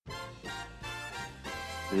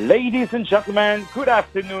Ladies and gentlemen, good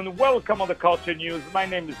afternoon. Welcome on the Culture News. My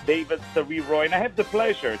name is David Serero, and I have the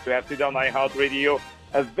pleasure to have today on iHeartRadio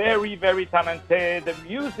a very, very talented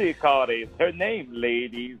music artist. Her name,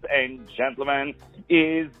 ladies and gentlemen,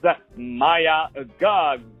 is Miya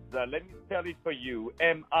Guggs. Let me spell it for you.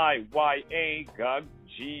 Miya Guggs, Guggs.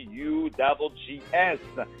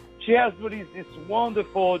 She has released this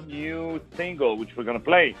wonderful new single, which we're going to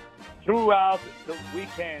play throughout the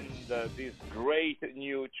weekend. This great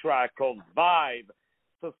new track called Vibe.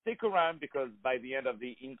 So stick around because by the end of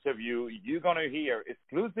the interview, you're going to hear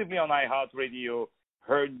exclusively on iHeartRadio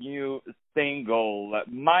her new single.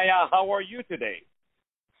 Miya, how are you today?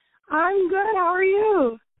 I'm good. How are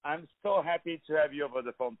you? I'm so happy to have you over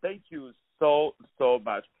the phone. Thank you so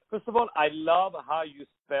much. First of all, I love how you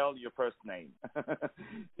spell your first name.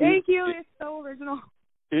 Thank you. It's so original.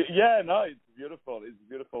 Yeah, no, it's beautiful. It's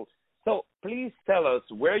beautiful. So please tell us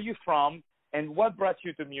where you're from and what brought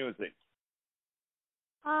you to music.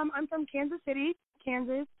 I'm from Kansas City,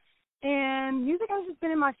 Kansas, and music has just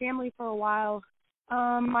been in my family for a while.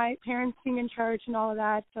 My parents sing in church and all of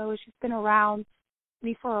that, so it's just been around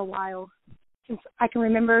me for a while since I can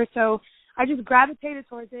remember. So I just gravitated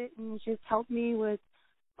towards it, and it just helped me with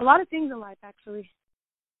a lot of things in life, actually.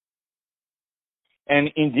 And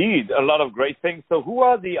indeed, a lot of great things. So who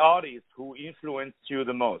are the artists who influenced you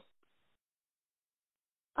the most?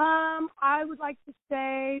 I would like to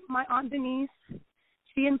say my Aunt Denise.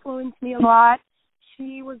 She influenced me a lot.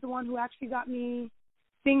 She was the one who actually got me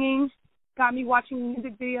singing, got me watching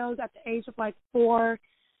music videos at the age of like 4,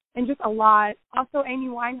 and just a lot. Also, Amy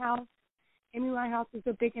Winehouse. Amy Winehouse is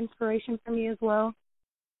a big inspiration for me as well.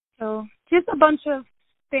 So just a bunch of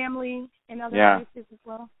family and other artists as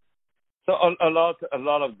well. So a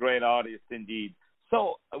lot of great artists indeed.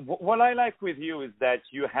 So what I like with you is that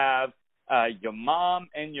you have your mom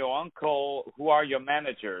and your uncle who are your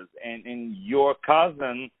managers, and your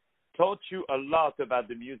cousin taught you a lot about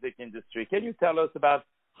the music industry. Can you tell us about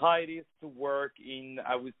how it is to work in,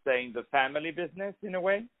 I would say, in the family business in a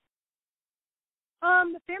way?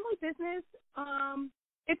 The family business,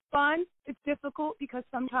 it's fun. It's difficult because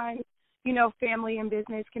sometimes, family and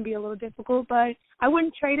business can be a little difficult, but I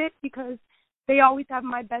wouldn't trade it because they always have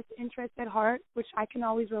my best interest at heart, which I can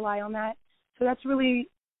always rely on that. So that's really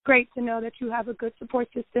great to know that you have a good support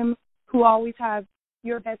system who always have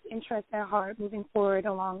your best interest at heart moving forward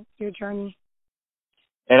along your journey.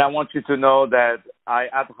 And I want you to know that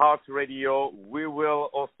at Heart Radio, we will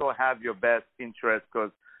also have your best interest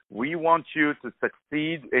because we want you to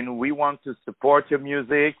succeed and we want to support your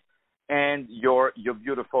music and your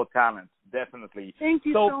beautiful talent, definitely. Thank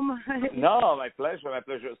you so much. No, my pleasure.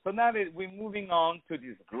 So now that we're moving on to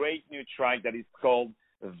this great new track that is called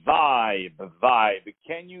Vibe.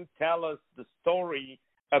 Can you tell us the story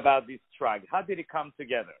about this track? How did it come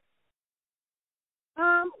together?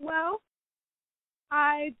 Well,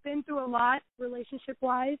 I've been through a lot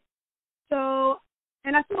relationship-wise. So,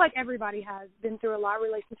 and I feel like everybody has been through a lot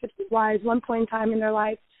relationship-wise one point in time in their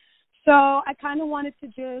life. So I kind of wanted to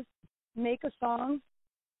just make a song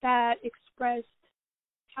that expressed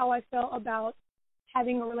how I felt about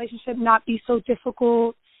having a relationship not be so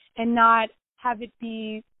difficult and not have it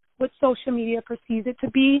be what social media perceives it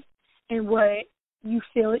to be and what you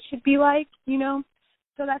feel it should be like,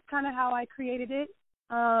 So that's kind of how I created it.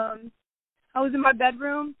 I was in my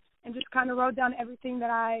bedroom and just kind of wrote down everything that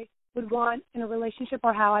I would want in a relationship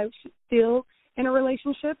or how I should feel in a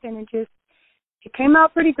relationship, and it came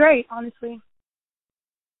out pretty great, honestly.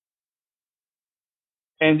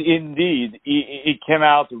 And indeed, it came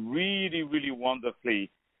out really, really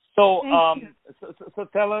wonderfully. So, so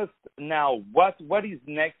tell us now, what is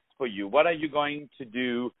next for you? What are you going to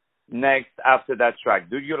do next after that track?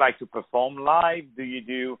 Do you like to perform live? Do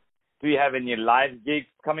you have any live gigs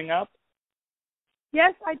coming up?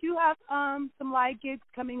 Yes, I do have some live gigs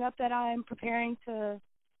coming up that I'm preparing to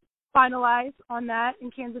finalize on that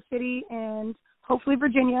in Kansas City and hopefully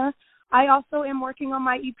Virginia. I also am working on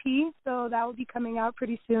my EP, so that will be coming out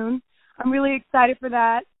pretty soon. I'm really excited for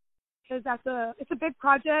that because it's a big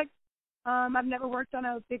project. I've never worked on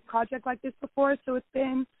a big project like this before, so it's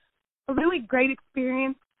been a really great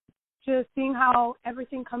experience just seeing how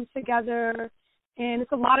everything comes together, and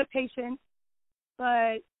it's a lot of patience,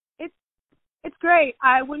 but it's great.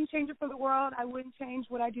 I wouldn't change it for the world. I wouldn't change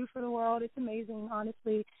what I do for the world. It's amazing,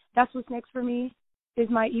 honestly. That's what's next for me is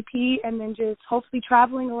my EP, and then just hopefully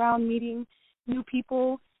traveling around, meeting new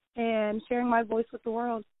people, and sharing my voice with the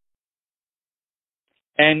world.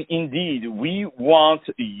 And indeed, we want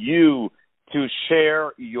you to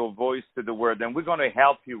share your voice to the world, and we're going to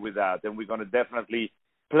help you with that, and we're going to definitely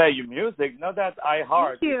play your music. Not that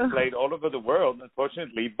iHeart is played all over the world,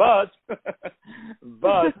 unfortunately, but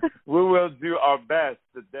we will do our best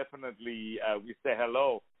to definitely we say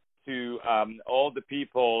hello to all the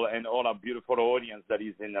people and all our beautiful audience that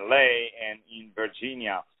is in LA and in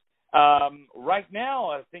Virginia. Right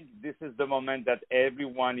now, I think this is the moment that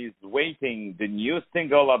everyone is waiting. The new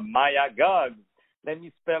single of Miya Guggs. Let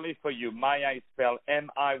me spell it for you. Miya is spelled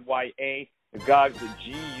M-I-Y-A, Guggs,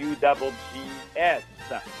 G-U-G-G-S.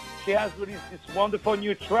 She has released this wonderful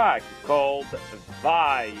new track called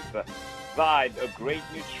Vibe. Vibe, a great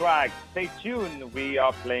new track. Stay tuned. We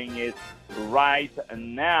are playing it right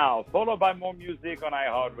now. Followed by more music on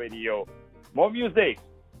iHeartRadio. More music.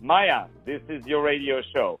 Miya, this is your radio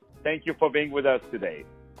show. Thank you for being with us today.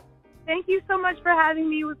 Thank you so much for having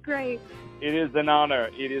me. It was great. It is an honor.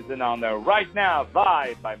 It is an honor. Right now,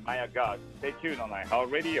 Vibe by Miya Guggs. Stay tuned on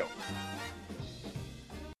iHeartRadio.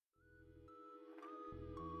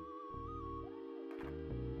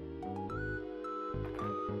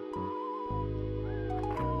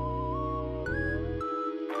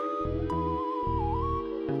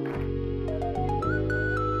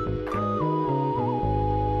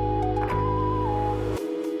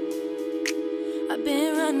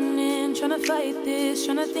 Trying to fight this,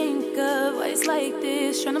 trying to think of why it's like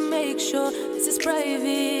this, trying to make sure this is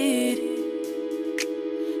private.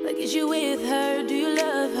 Like, is you with her? Do you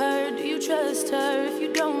love her? Do you trust her? If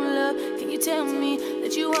you don't love, can you tell me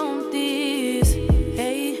that you want this?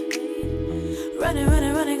 Hey, running,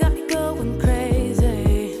 running, running, got me going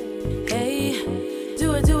crazy. Hey,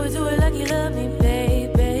 do it like you love me,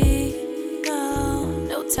 baby.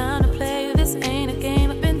 No time to play, this ain't a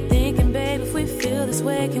game. I've been thinking, babe, if we feel this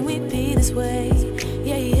way, can we be this way?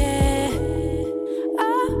 Yeah, yeah.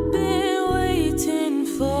 I've been waiting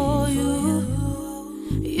for you.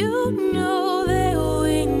 You know that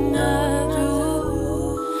we not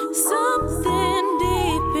through. Something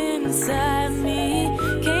deep inside me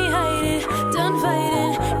can't hide it. Done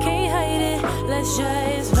fighting, can't hide it. Let's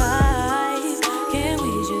just vibe. Can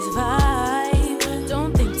we just vibe?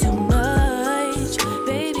 Don't think too much,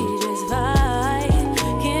 baby. Just vibe.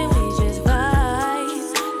 Can we just vibe?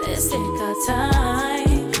 Let's take our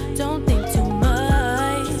time. Don't think too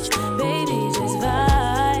much, baby. Just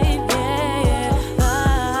vibe. Yeah, yeah.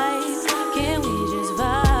 Vibe. Can we just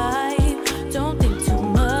vibe? Don't think too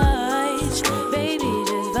much, baby.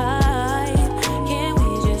 Just vibe. Can we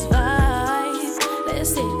just vibe?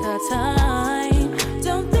 Let's take our time.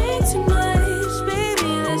 Don't think too much,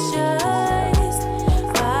 baby. Let's just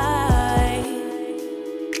vibe.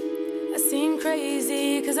 I seem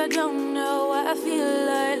crazy, cause I don't know why I feel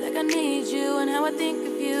like I need you and how I think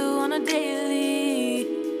of you on a daily.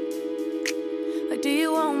 Like, do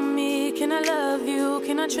you want me? Can I love you?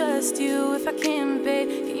 Can I trust you? If I can, babe,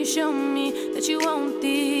 can you show me that you want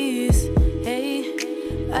these? Hey,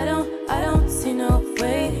 I don't see no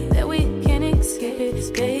way that we can escape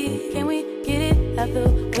it, babe. Can we get it out the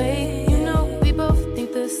way? You know we both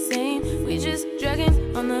think the same. We just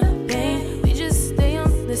dragging on the pain. We just stay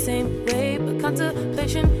on the same way, but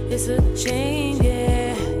contemplation is a shame, yeah.